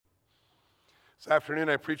This afternoon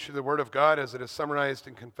I preach you the Word of God as it is summarized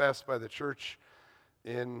and confessed by the Church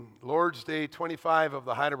in Lord's Day 25 of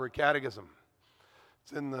the Heidelberg Catechism.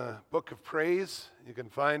 It's in the Book of Praise. You can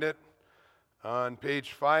find it on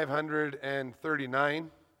page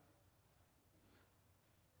 539.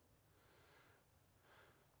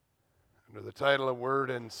 Under the title of Word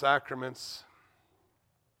and Sacraments.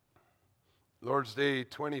 Lord's Day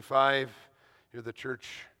 25, here the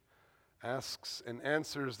Church asks and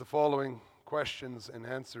answers the following questions and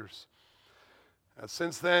answers.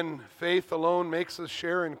 Since then, faith alone makes us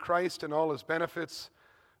share in Christ and all his benefits.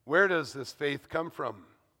 Where does this faith come from?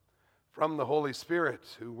 From the Holy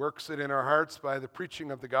Spirit, who works it in our hearts by the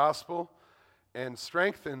preaching of the gospel and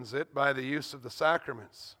strengthens it by the use of the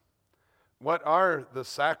sacraments. What are the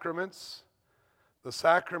sacraments? The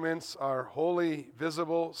sacraments are holy,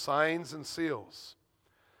 visible signs and seals.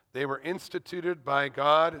 They were instituted by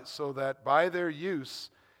God so that by their use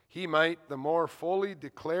he might the more fully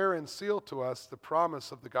declare and seal to us the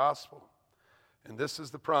promise of the gospel. And this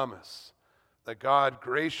is the promise, that God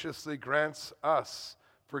graciously grants us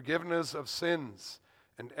forgiveness of sins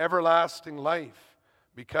and everlasting life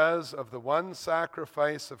because of the one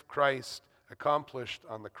sacrifice of Christ accomplished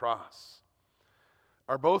on the cross.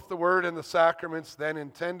 Are both the Word and the sacraments then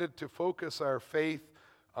intended to focus our faith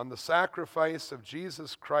on the sacrifice of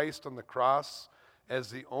Jesus Christ on the cross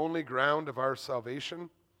as the only ground of our salvation?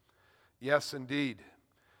 Yes, indeed.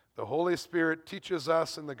 The Holy Spirit teaches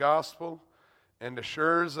us in the gospel and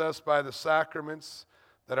assures us by the sacraments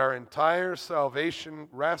that our entire salvation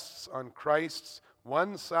rests on Christ's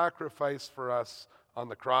one sacrifice for us on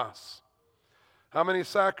the cross. How many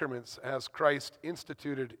sacraments has Christ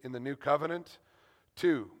instituted in the new covenant?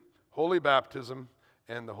 2, Holy Baptism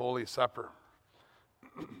and the Holy Supper.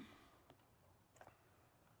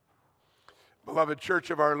 Beloved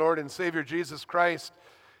Church of our Lord and Savior Jesus Christ,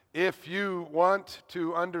 if you want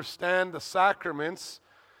to understand the sacraments,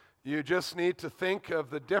 you just need to think of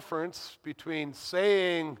the difference between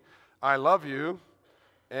saying, I love you,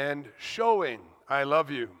 and showing, I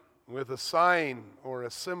love you, with a sign or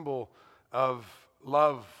a symbol of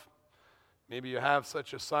love. Maybe you have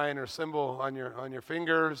such a sign or symbol on your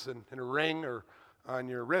fingers and in a ring, or on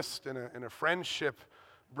your wrist in a friendship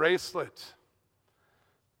bracelet.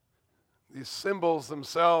 These symbols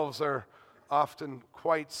themselves are often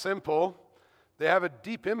quite simple. They have a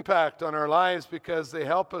deep impact on our lives because they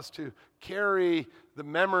help us to carry the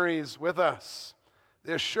memories with us.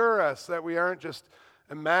 They assure us that we aren't just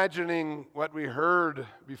imagining what we heard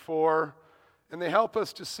before, and they help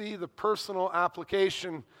us to see the personal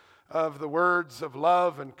application of the words of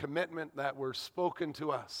love and commitment that were spoken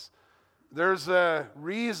to us. There's a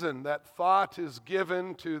reason that thought is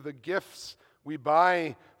given to the gifts we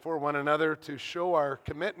buy for one another to show our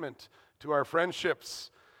commitment to our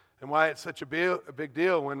friendships, and why it's such a big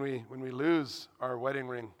deal when we lose our wedding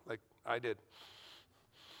ring, like I did.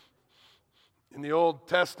 In the Old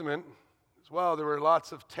Testament as well, there were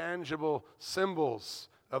lots of tangible symbols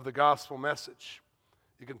of the gospel message.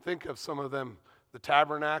 You can think of some of them: the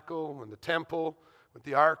tabernacle and the temple with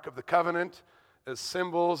the Ark of the Covenant as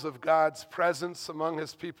symbols of God's presence among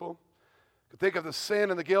his people. You can think of the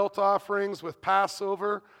sin and the guilt offerings with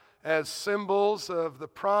Passover as symbols of the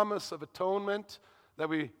promise of atonement that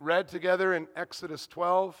we read together in Exodus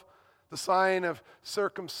 12, the sign of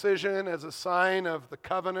circumcision as a sign of the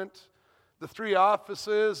covenant, the three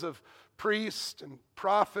offices of priest and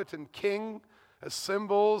prophet and king as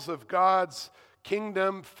symbols of God's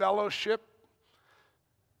kingdom fellowship,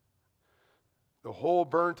 the whole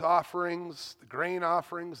burnt offerings, the grain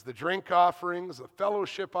offerings, the drink offerings, the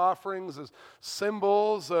fellowship offerings as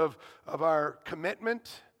symbols of our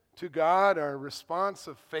commitment to God, our response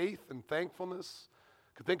of faith and thankfulness.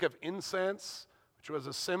 You could think of incense, which was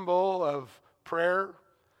a symbol of prayer,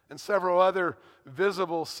 and several other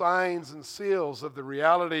visible signs and seals of the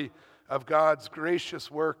reality of God's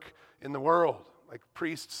gracious work in the world, like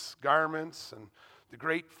priests' garments and the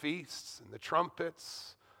great feasts and the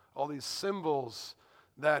trumpets, all these symbols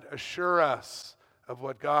that assure us of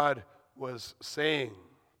what God was saying.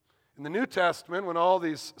 In the New Testament, when all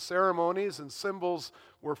these ceremonies and symbols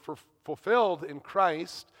were fulfilled in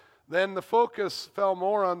Christ, then the focus fell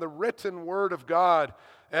more on the written word of God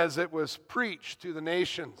as it was preached to the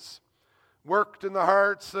nations. Worked in the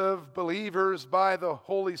hearts of believers by the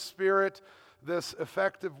Holy Spirit, this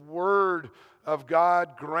effective word of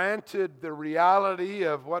God granted the reality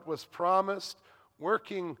of what was promised,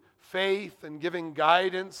 working faith and giving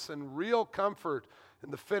guidance and real comfort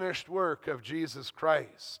in the finished work of Jesus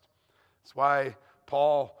Christ. That's why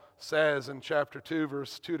Paul says in chapter 2,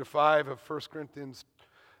 verse 2 to 5 of 1 Corinthians,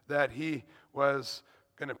 that he was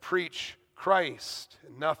going to preach Christ,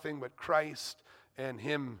 and nothing but Christ and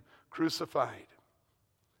Him crucified.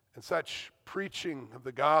 And such preaching of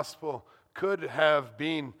the gospel could have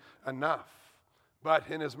been enough. But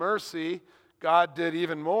in His mercy, God did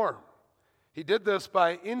even more. He did this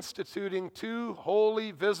by instituting 2 holy,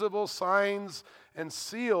 visible signs and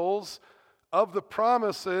seals of the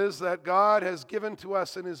promises that God has given to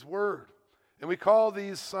us in His Word. And we call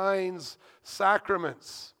these signs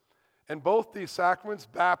sacraments. And both these sacraments,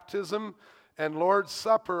 baptism and Lord's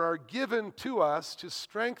Supper, are given to us to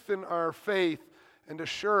strengthen our faith and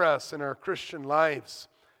assure us in our Christian lives.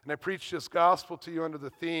 And I preach this gospel to you under the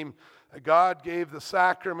theme that God gave the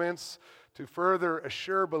sacraments to further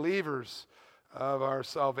assure believers of our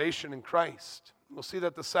salvation in Christ. We'll see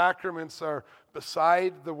that the sacraments are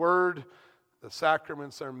beside the Word, the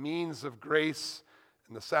sacraments are means of grace,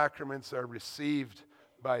 and the sacraments are received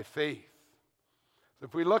by faith. So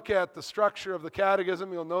if we look at the structure of the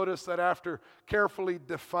catechism, you'll notice that after carefully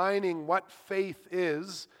defining what faith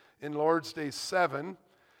is in Lord's Day 7,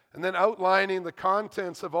 and then outlining the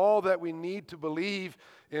contents of all that we need to believe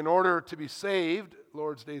in order to be saved,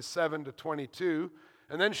 Lord's Days 7 to 22,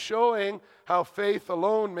 and then showing how faith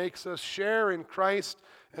alone makes us share in Christ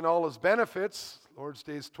and all His benefits, Lord's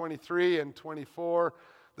Days 23 and 24,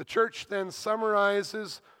 the church then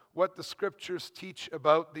summarizes what the Scriptures teach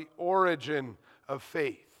about the origin of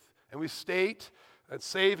faith. And we state that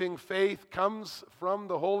saving faith comes from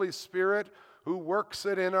the Holy Spirit, who works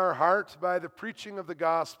it in our heart by the preaching of the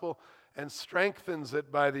gospel and strengthens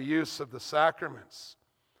it by the use of the sacraments.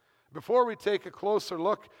 Before we take a closer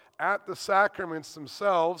look at the sacraments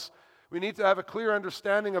themselves, we need to have a clear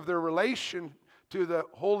understanding of their relation to the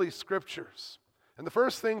Holy Scriptures. And the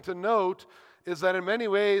first thing to note is that in many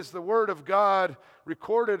ways the Word of God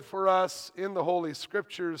recorded for us in the Holy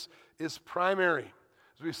Scriptures is primary.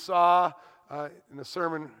 As we saw in the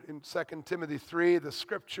sermon in 2 Timothy 3, the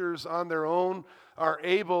Scriptures on their own are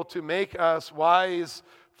able to make us wise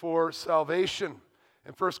for salvation.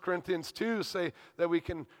 And 1 Corinthians 2 say that we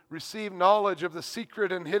can receive knowledge of the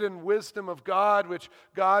secret and hidden wisdom of God, which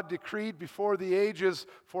God decreed before the ages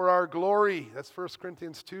for our glory. That's 1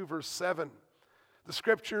 Corinthians 2, verse 7. The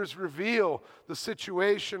Scriptures reveal the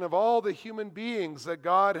situation of all the human beings that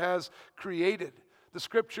God has created. The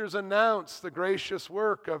Scriptures announce the gracious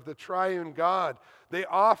work of the triune God. They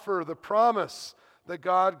offer the promise that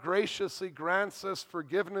God graciously grants us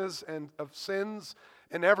forgiveness of sins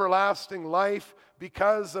and everlasting life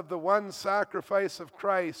because of the one sacrifice of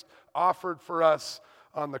Christ offered for us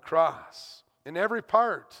on the cross. In every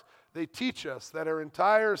part, they teach us that our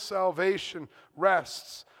entire salvation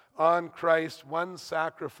rests on Christ's one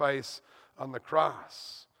sacrifice on the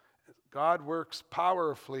cross. God works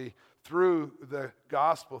powerfully through the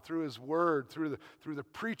gospel, through His Word, through the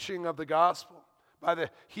preaching of the gospel, by the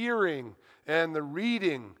hearing and the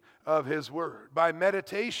reading of His Word, by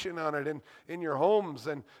meditation on it in your homes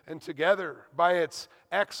and together, by its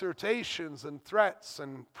exhortations and threats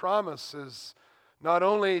and promises, not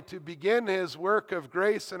only to begin His work of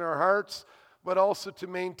grace in our hearts, but also to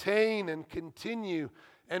maintain and continue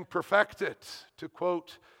and perfect it, to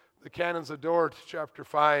quote the Canons of Dort, chapter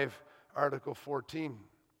 5, article 14.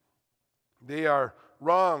 They are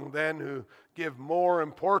wrong, then, who give more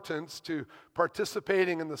importance to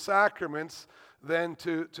participating in the sacraments than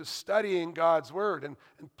to studying God's Word and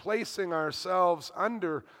placing ourselves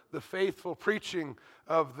under the faithful preaching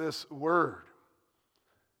of this Word.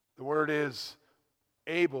 The Word is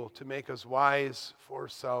able to make us wise for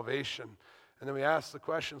salvation. And then we ask the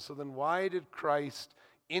question, so then why did Christ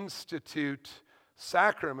institute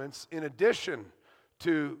sacraments in addition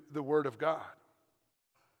to the Word of God?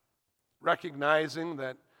 Recognizing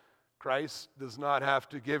that Christ does not have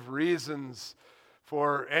to give reasons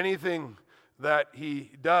for anything that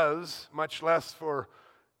He does, much less for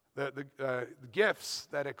the gifts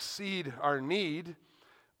that exceed our need,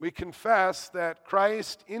 we confess that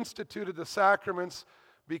Christ instituted the sacraments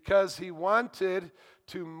because He wanted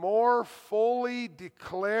to more fully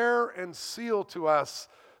declare and seal to us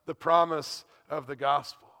the promise of the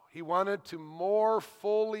gospel. He wanted to more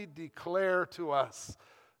fully declare to us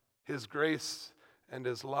His grace and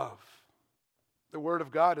His love. The Word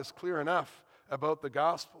of God is clear enough about the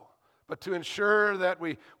gospel. But to ensure that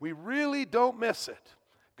we really don't miss it,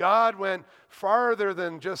 God went farther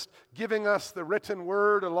than just giving us the written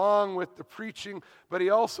word along with the preaching, but He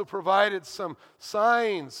also provided some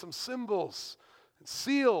signs, some symbols, and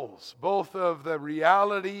seals, both of the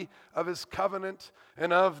reality of His covenant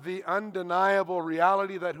and of the undeniable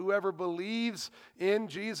reality that whoever believes in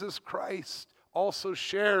Jesus Christ also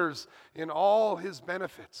shares in all His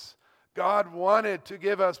benefits. God wanted to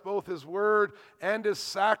give us both His Word and His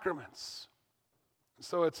sacraments.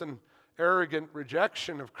 So it's an arrogant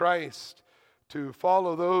rejection of Christ to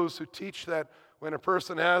follow those who teach that when a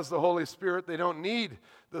person has the Holy Spirit, they don't need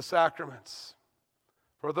the sacraments.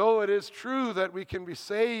 For though it is true that we can be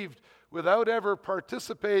saved without ever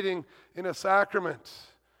participating in a sacrament,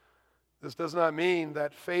 this does not mean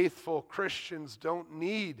that faithful Christians don't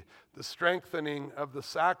need the strengthening of the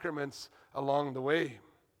sacraments along the way.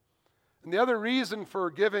 And the other reason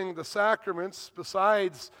for giving the sacraments,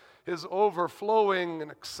 besides his overflowing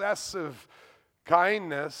and excessive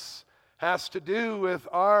kindness, has to do with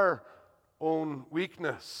our own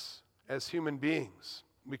weakness as human beings.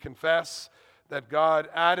 We confess that God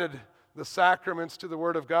added the sacraments to the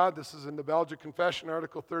Word of God. This is in the Belgian Confession,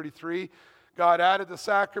 Article 33. God added the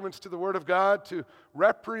sacraments to the Word of God to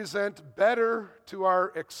represent better to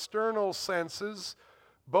our external senses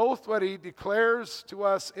both what He declares to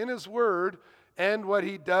us in His Word and what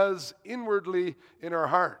He does inwardly in our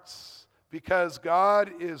hearts. Because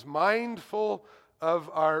God is mindful of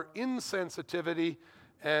our insensitivity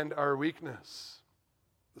and our weakness.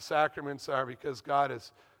 The sacraments are because God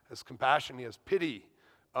has compassion, He has pity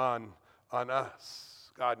on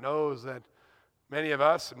us. God knows that many of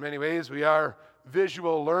us, in many ways, we are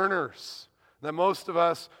visual learners. That most of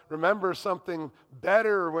us remember something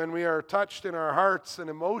better when we are touched in our hearts and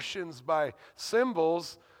emotions by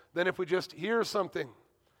symbols than if we just hear something.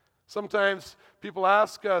 Sometimes people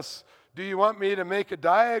ask us, do you want me to make a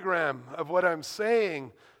diagram of what I'm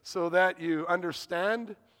saying so that you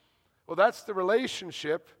understand? Well, that's the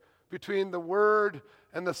relationship between the Word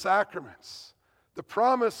and the sacraments. The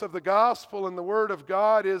promise of the gospel and the Word of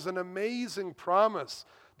God is an amazing promise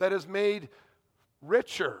that is made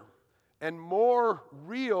richer and more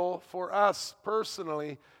real for us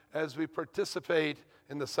personally as we participate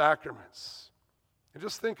in the sacraments. And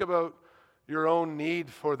just think about your own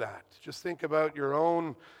need for that. Just think about your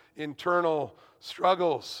own internal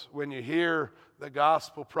struggles when you hear the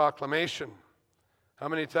gospel proclamation. How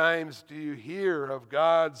many times do you hear of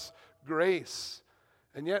God's grace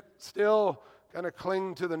and yet still kind of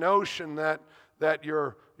cling to the notion that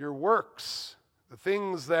your works, the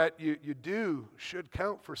things that you do, should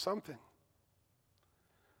count for something?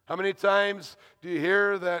 How many times do you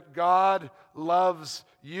hear that God loves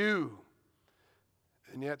you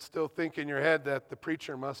and yet still think in your head that the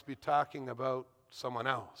preacher must be talking about someone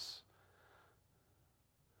else?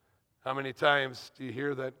 How many times do you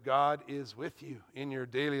hear that God is with you in your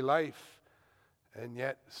daily life and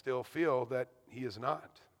yet still feel that He is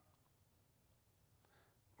not?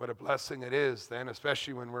 What a blessing it is then,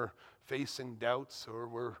 especially when we're facing doubts or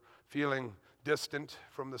we're feeling distant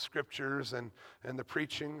from the Scriptures and the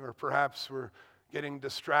preaching, or perhaps we're getting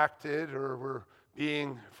distracted or we're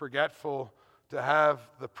being forgetful, to have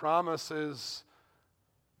the promises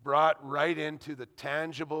brought right into the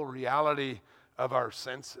tangible reality of our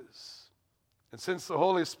senses. And since the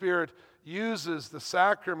Holy Spirit uses the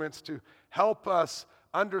sacraments to help us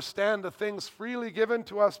understand the things freely given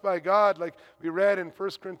to us by God, like we read in 1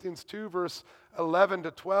 Corinthians 2, verse 11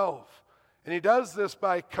 to 12. And He does this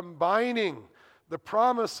by combining the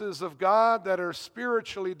promises of God that are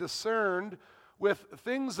spiritually discerned with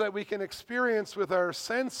things that we can experience with our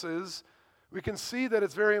senses. We can see that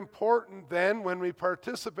it's very important then when we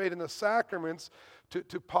participate in the sacraments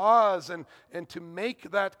to pause and to make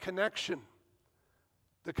that connection.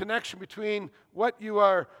 The connection between what you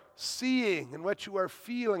are seeing and what you are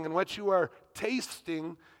feeling and what you are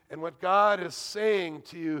tasting and what God is saying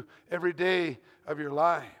to you every day of your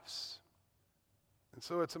lives. And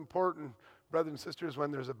so it's important, brothers and sisters,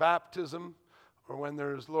 when there's a baptism or when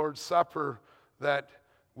there's Lord's Supper, that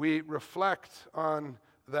we reflect on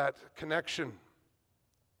that connection.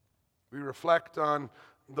 We reflect on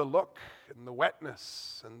the look and the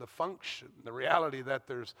wetness and the function, the reality that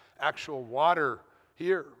there's actual water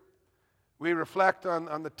here. We reflect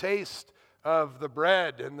on the taste of the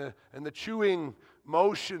bread and the chewing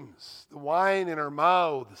motions, the wine in our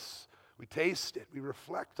mouths. We taste it. We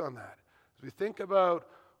reflect on that. As we think about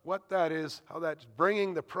what that is, how that's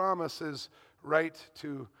bringing the promises right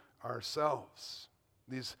to ourselves.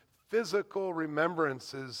 These physical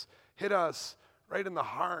remembrances hit us right in the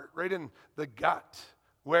heart, right in the gut,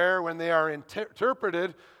 where when they are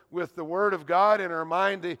interpreted with the Word of God in our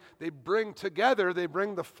mind, they bring together, they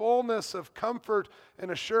bring the fullness of comfort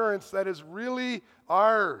and assurance that is really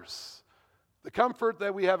ours. The comfort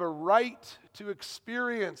that we have a right to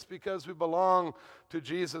experience because we belong to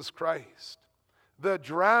Jesus Christ. The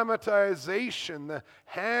dramatization, the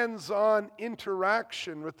hands-on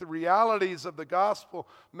interaction with the realities of the gospel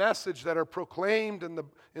message that are proclaimed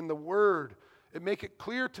in the Word. It make it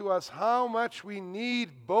clear to us how much we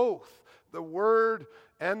need both the Word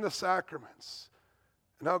and the sacraments.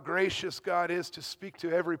 And how gracious God is to speak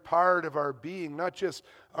to every part of our being, not just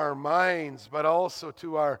our minds, but also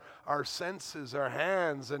to our senses, our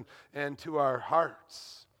hands, and to our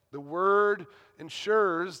hearts. The Word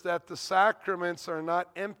ensures that the sacraments are not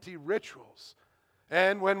empty rituals.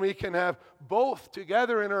 And when we can have both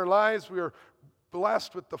together in our lives, we are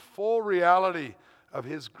blessed with the full reality of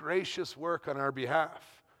His gracious work on our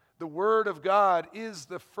behalf. The Word of God is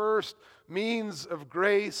the first means of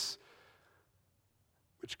grace,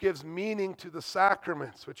 which gives meaning to the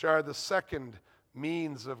sacraments, which are the second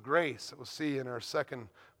means of grace that we'll see in our second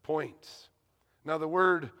point. Now, the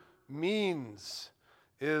word means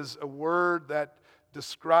is a word that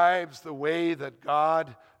describes the way that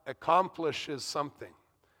God accomplishes something.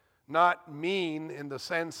 Not mean in the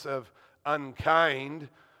sense of unkind,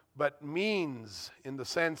 but means in the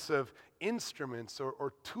sense of instruments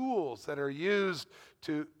or tools that are used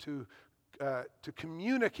to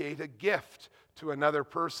communicate a gift to another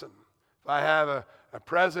person. If I have a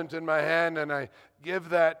present in my hand and I give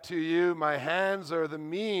that to you, my hands are the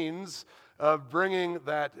means of bringing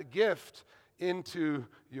that gift into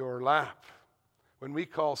your lap. When we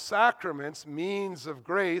call sacraments means of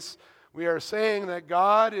grace, we are saying that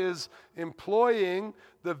God is employing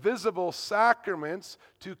the visible sacraments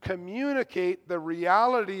to communicate the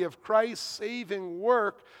reality of Christ's saving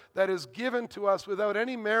work that is given to us without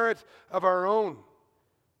any merit of our own.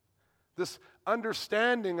 This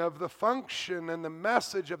understanding of the function and the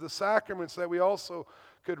message of the sacraments that we also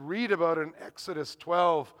could read about in Exodus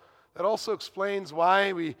 12, that also explains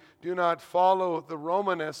why we do not follow the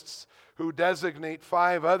Romanists who designate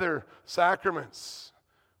 5 other sacraments.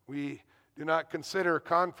 We do not consider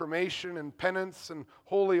confirmation and penance and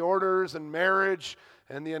holy orders and marriage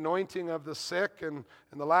and the anointing of the sick and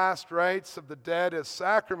the last rites of the dead as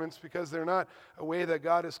sacraments, because they're not a way that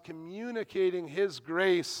God is communicating His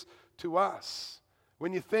grace to us.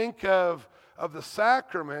 When you think of the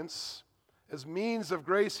sacraments as means of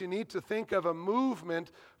grace, you need to think of a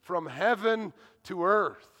movement from heaven to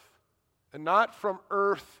earth and not from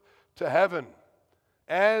earth to heaven.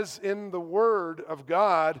 As in the Word of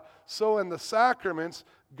God, so in the sacraments,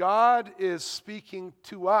 God is speaking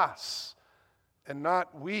to us and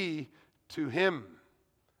not we to Him.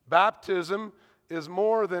 Baptism is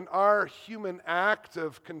more than our human act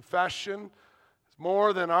of confession. It's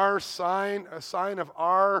more than our sign, a sign of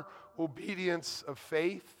our obedience of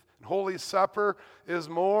faith. And Holy Supper is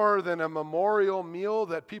more than a memorial meal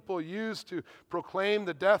that people use to proclaim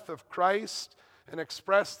the death of Christ and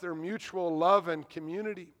express their mutual love and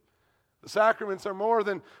community. The sacraments are more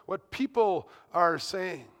than what people are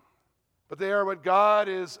saying, but they are what God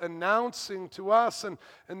is announcing to us. And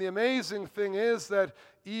the amazing thing is that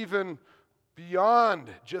even beyond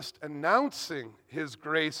just announcing His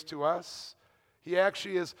grace to us, He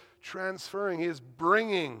actually is transferring, He is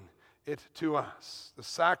bringing it to us. The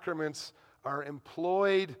sacraments are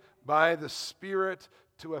employed by the Spirit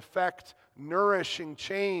to effect nourishing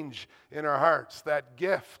change in our hearts. That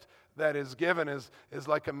gift that is given is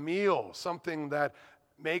like a meal, something that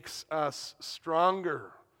makes us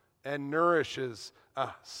stronger and nourishes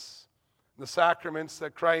us. The sacraments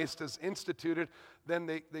that Christ has instituted, then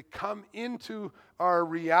they come into our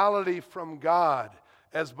reality from God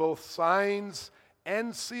as both signs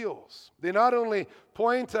and seals. They not only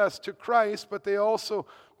point us to Christ, but they also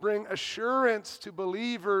bring assurance to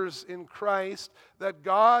believers in Christ that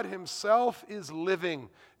God Himself is living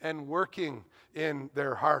and working in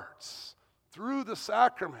their hearts. Through the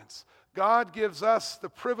sacraments, God gives us the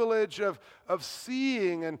privilege of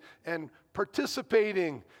seeing and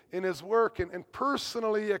participating in His work and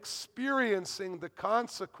personally experiencing the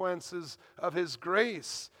consequences of His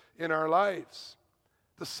grace in our lives.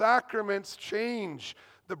 The sacraments change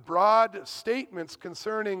the broad statements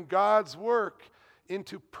concerning God's work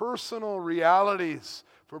into personal realities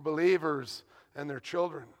for believers and their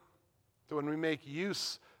children. So when we make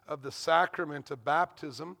use of the sacrament of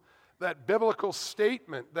baptism, that biblical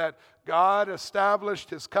statement that God established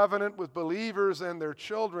His covenant with believers and their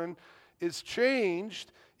children is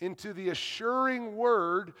changed into the assuring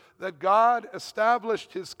word that God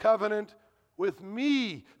established His covenant with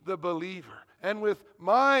me, the believer, and with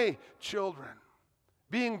my children.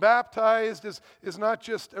 Being baptized is not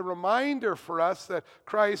just a reminder for us that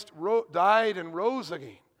Christ died and rose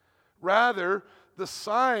again. Rather, the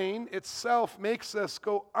sign itself makes us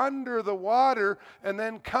go under the water and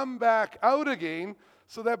then come back out again,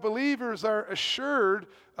 so that believers are assured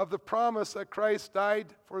of the promise that Christ died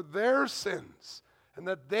for their sins and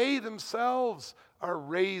that they themselves are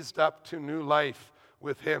raised up to new life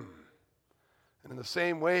with Him. And in the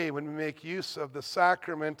same way, when we make use of the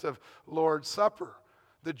sacrament of Lord's Supper,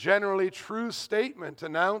 the generally true statement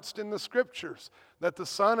announced in the Scriptures that the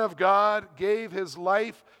Son of God gave his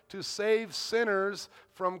life to save sinners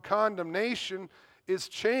from condemnation is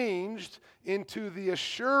changed into the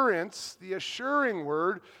assurance, the assuring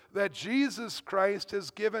word that Jesus Christ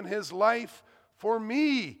has given his life for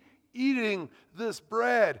me, eating this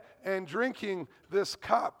bread and drinking this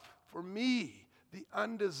cup for me, the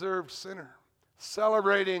undeserved sinner.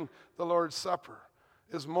 Celebrating the Lord's Supper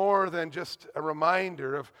is more than just a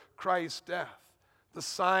reminder of Christ's death. The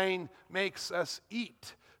sign makes us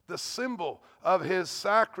eat, the symbol of his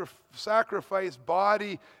sacrificed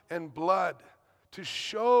body and blood, to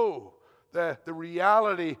show the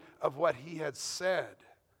reality of what he had said,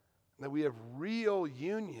 that we have real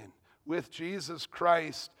union with Jesus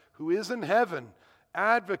Christ, who is in heaven,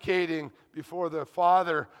 advocating before the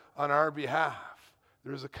Father on our behalf.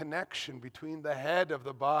 There's a connection between the head of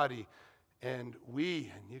the body and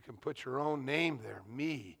we, and you can put your own name there,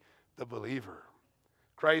 me, the believer.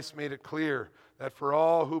 Christ made it clear that for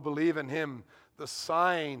all who believe in him, the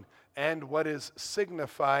sign and what is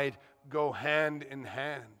signified go hand in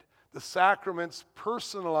hand. The sacraments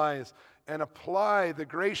personalize and apply the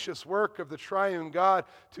gracious work of the triune God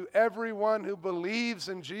to everyone who believes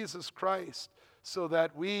in Jesus Christ, so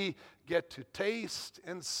that we get to taste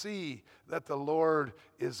and see that the Lord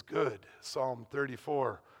is good. Psalm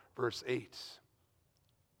 34, verse 8.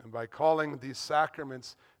 And by calling these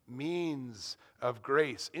sacraments means of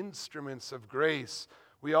grace, instruments of grace,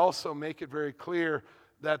 we also make it very clear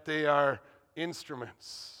that they are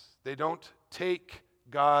instruments. They don't take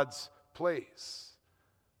God's place.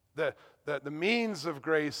 The means of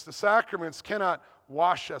grace, the sacraments cannot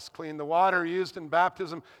wash us clean. The water used in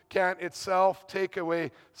baptism can't itself take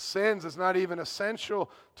away sins. It's not even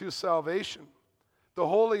essential to salvation. The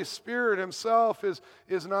Holy Spirit himself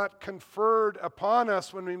is not conferred upon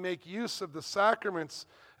us when we make use of the sacraments,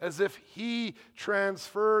 as if he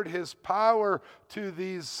transferred his power to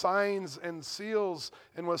these signs and seals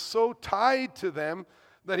and was so tied to them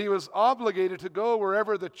that he was obligated to go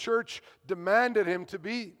wherever the church demanded him to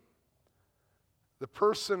be. The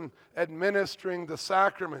person administering the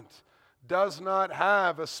sacrament does not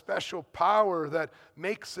have a special power that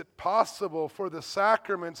makes it possible for the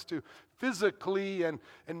sacraments to physically and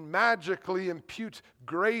magically impute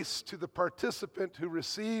grace to the participant who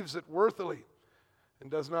receives it worthily,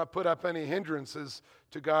 and does not put up any hindrances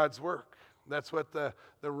to God's work. That's what the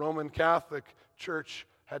Roman Catholic Church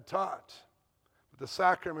had taught. But the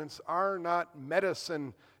sacraments are not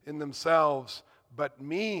medicine in themselves, but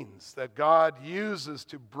means that God uses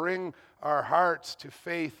to bring our hearts to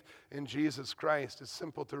faith in Jesus Christ. It's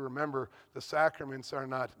simple to remember the sacraments are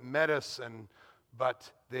not medicine,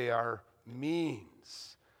 but they are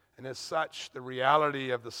means. And as such, the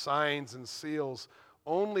reality of the signs and seals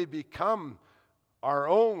only become our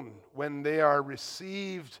own when they are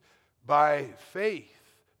received by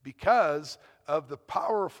faith, because of the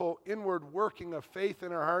powerful inward working of faith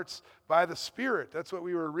in our hearts by the Spirit. That's what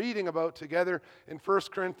we were reading about together in 1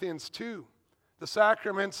 Corinthians 2. The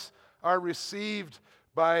sacraments are received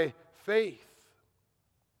by faith.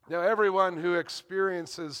 Now, everyone who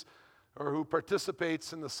experiences or who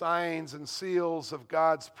participates in the signs and seals of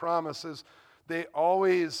God's promises, they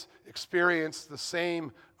always experience the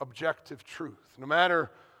same objective truth. No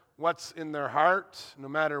matter what's in their heart, no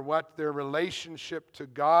matter what their relationship to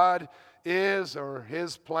God is or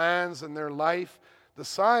his plans in their life, the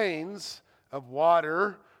signs of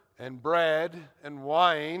water and bread and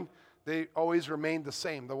wine, they always remain the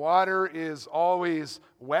same. The water is always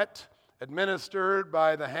wet, administered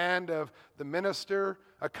by the hand of the minister,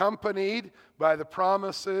 accompanied by the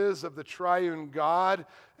promises of the triune God,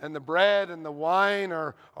 and the bread and the wine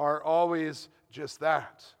are always just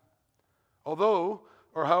that. Although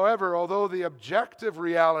the objective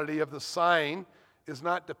reality of the sign is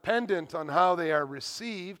not dependent on how they are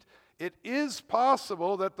received, it is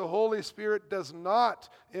possible that the Holy Spirit does not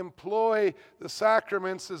employ the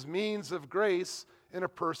sacraments as means of grace in a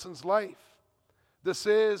person's life. This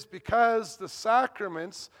is because the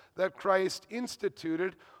sacraments that Christ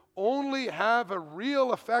instituted only have a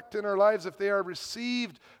real effect in our lives if they are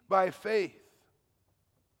received by faith.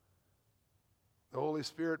 The Holy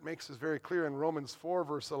Spirit makes this very clear in Romans 4,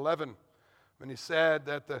 verse 11, when he said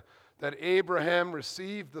that Abraham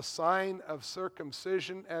received the sign of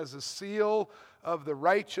circumcision as a seal of the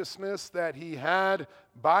righteousness that he had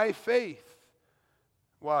by faith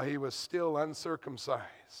while he was still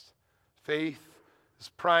uncircumcised. Faith is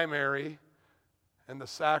primary, and the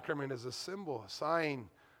sacrament is a symbol, a sign,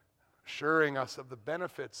 assuring us of the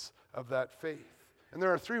benefits of that faith. And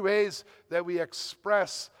there are three ways that we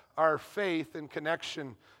express our faith in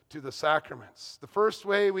connection to the sacraments. The first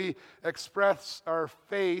way we express our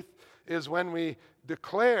faith is when we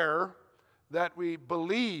declare that we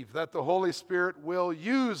believe that the Holy Spirit will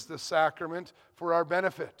use the sacrament for our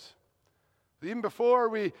benefit. Even before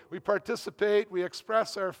we participate, we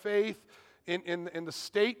express our faith in the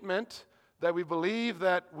statement that we believe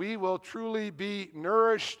that we will truly be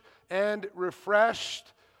nourished and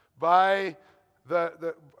refreshed by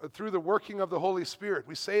through the working of the Holy Spirit.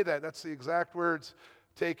 We say that. That's the exact words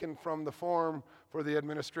taken from the form for the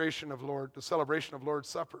administration of the celebration of Lord's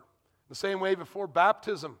Supper. The same way before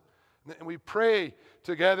baptism, and we pray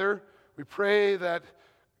together. We pray that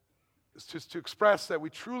to express that we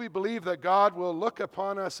truly believe that God will look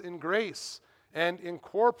upon us in grace and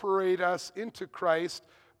incorporate us into Christ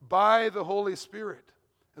by the Holy Spirit.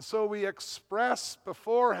 And so we express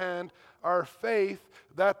beforehand our faith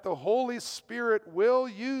that the Holy Spirit will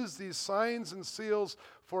use these signs and seals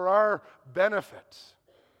for our benefit,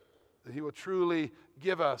 that He will truly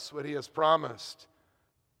give us what He has promised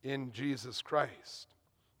in Jesus Christ.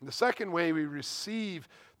 And the second way we receive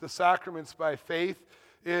the sacraments by faith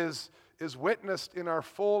is witnessed in our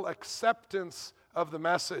full acceptance of the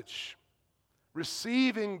message.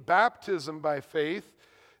 Receiving baptism by faith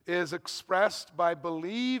is expressed by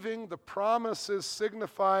believing the promises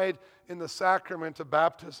signified in the sacrament of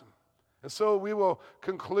baptism. And so we will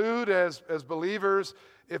conclude as believers,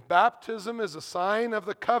 if baptism is a sign of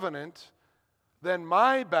the covenant, then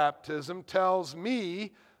my baptism tells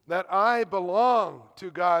me that I belong to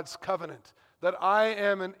God's covenant, that I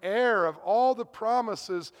am an heir of all the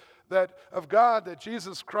promises of God that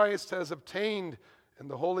Jesus Christ has obtained, and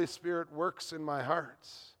the Holy Spirit works in my heart.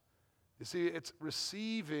 You see, it's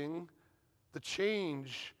receiving the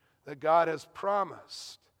change that God has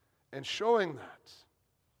promised and showing that.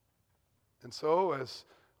 And so, as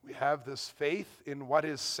we have this faith in what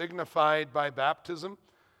is signified by baptism,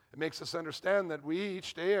 it makes us understand that we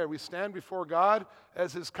each day we stand before God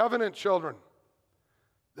as His covenant children,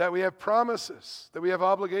 that we have promises, that we have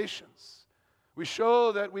obligations. We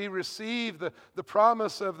show that we receive the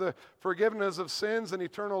promise of the forgiveness of sins and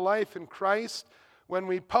eternal life in Christ when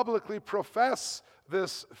we publicly profess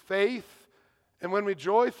this faith and when we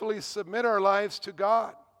joyfully submit our lives to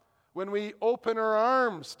God, when we open our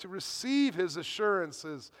arms to receive His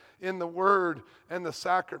assurances in the Word and the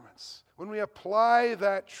sacraments, when we apply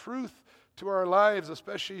that truth to our lives,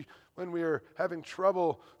 especially when we are having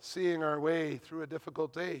trouble seeing our way through a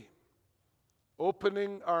difficult day.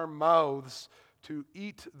 Opening our mouths to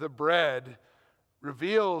eat the bread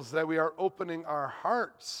reveals that we are opening our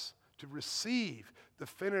hearts to receive the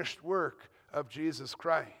finished work of Jesus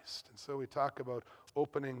Christ. And so we talk about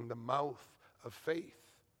opening the mouth of faith.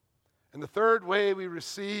 And the third way we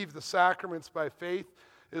receive the sacraments by faith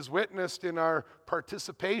is witnessed in our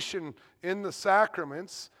participation in the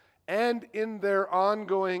sacraments and in their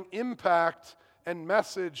ongoing impact and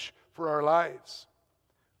message for our lives.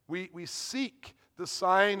 We seek the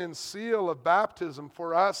sign and seal of baptism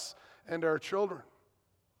for us and our children.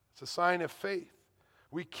 It's a sign of faith.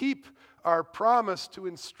 We keep our promise to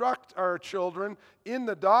instruct our children in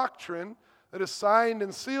the doctrine that is signed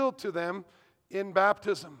and sealed to them in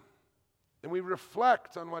baptism. And we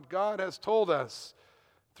reflect on what God has told us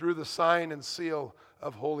through the sign and seal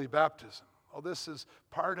of holy baptism. All this is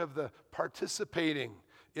part of the participating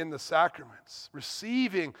in the sacraments.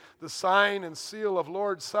 Receiving the sign and seal of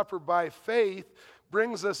Lord's Supper by faith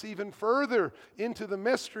brings us even further into the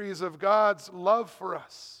mysteries of God's love for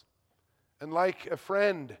us. And like a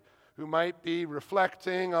friend who might be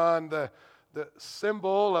reflecting on the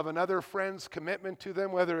symbol of another friend's commitment to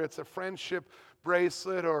them, whether it's a friendship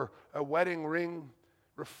bracelet or a wedding ring,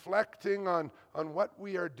 reflecting on what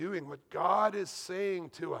we are doing, what God is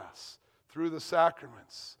saying to us through the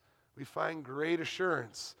sacraments, we find great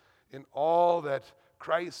assurance in all that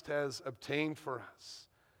Christ has obtained for us.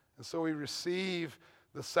 And so we receive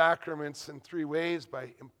the sacraments in three ways: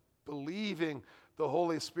 by believing the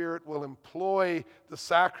Holy Spirit will employ the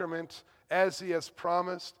sacrament as He has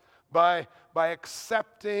promised, by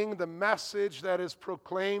accepting the message that is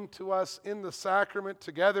proclaimed to us in the sacrament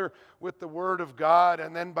together with the Word of God,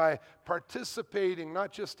 and then by participating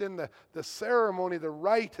not just in the ceremony, the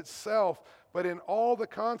rite itself, but in all the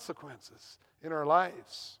consequences in our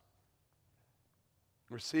lives.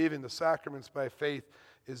 Receiving the sacraments by faith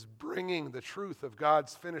is bringing the truth of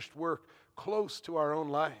God's finished work close to our own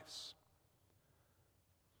lives.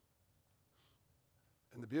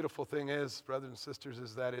 And the beautiful thing is, brothers and sisters,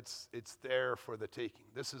 is that it's there for the taking.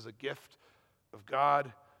 This is a gift of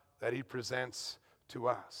God that He presents to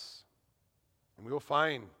us. And we will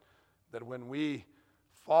find that when we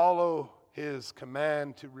follow His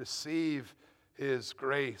command to receive is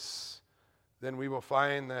grace, then we will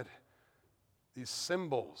find that these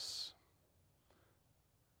symbols,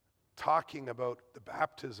 talking about the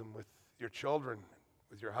baptism with your children,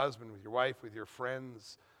 with your husband, with your wife, with your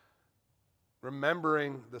friends,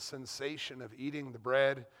 remembering the sensation of eating the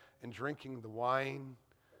bread and drinking the wine,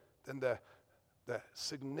 then the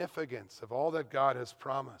significance of all that God has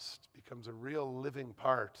promised becomes a real living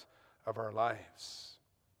part of our lives.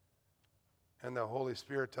 And the Holy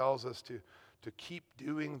Spirit tells us to keep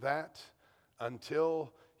doing that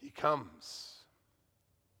until He comes.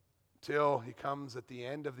 Until He comes at the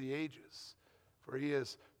end of the ages. For He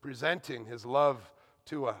is presenting His love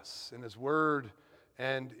to us in His Word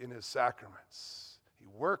and in His sacraments. He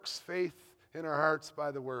works faith in our hearts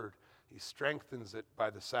by the Word. He strengthens it by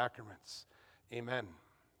the sacraments. Amen.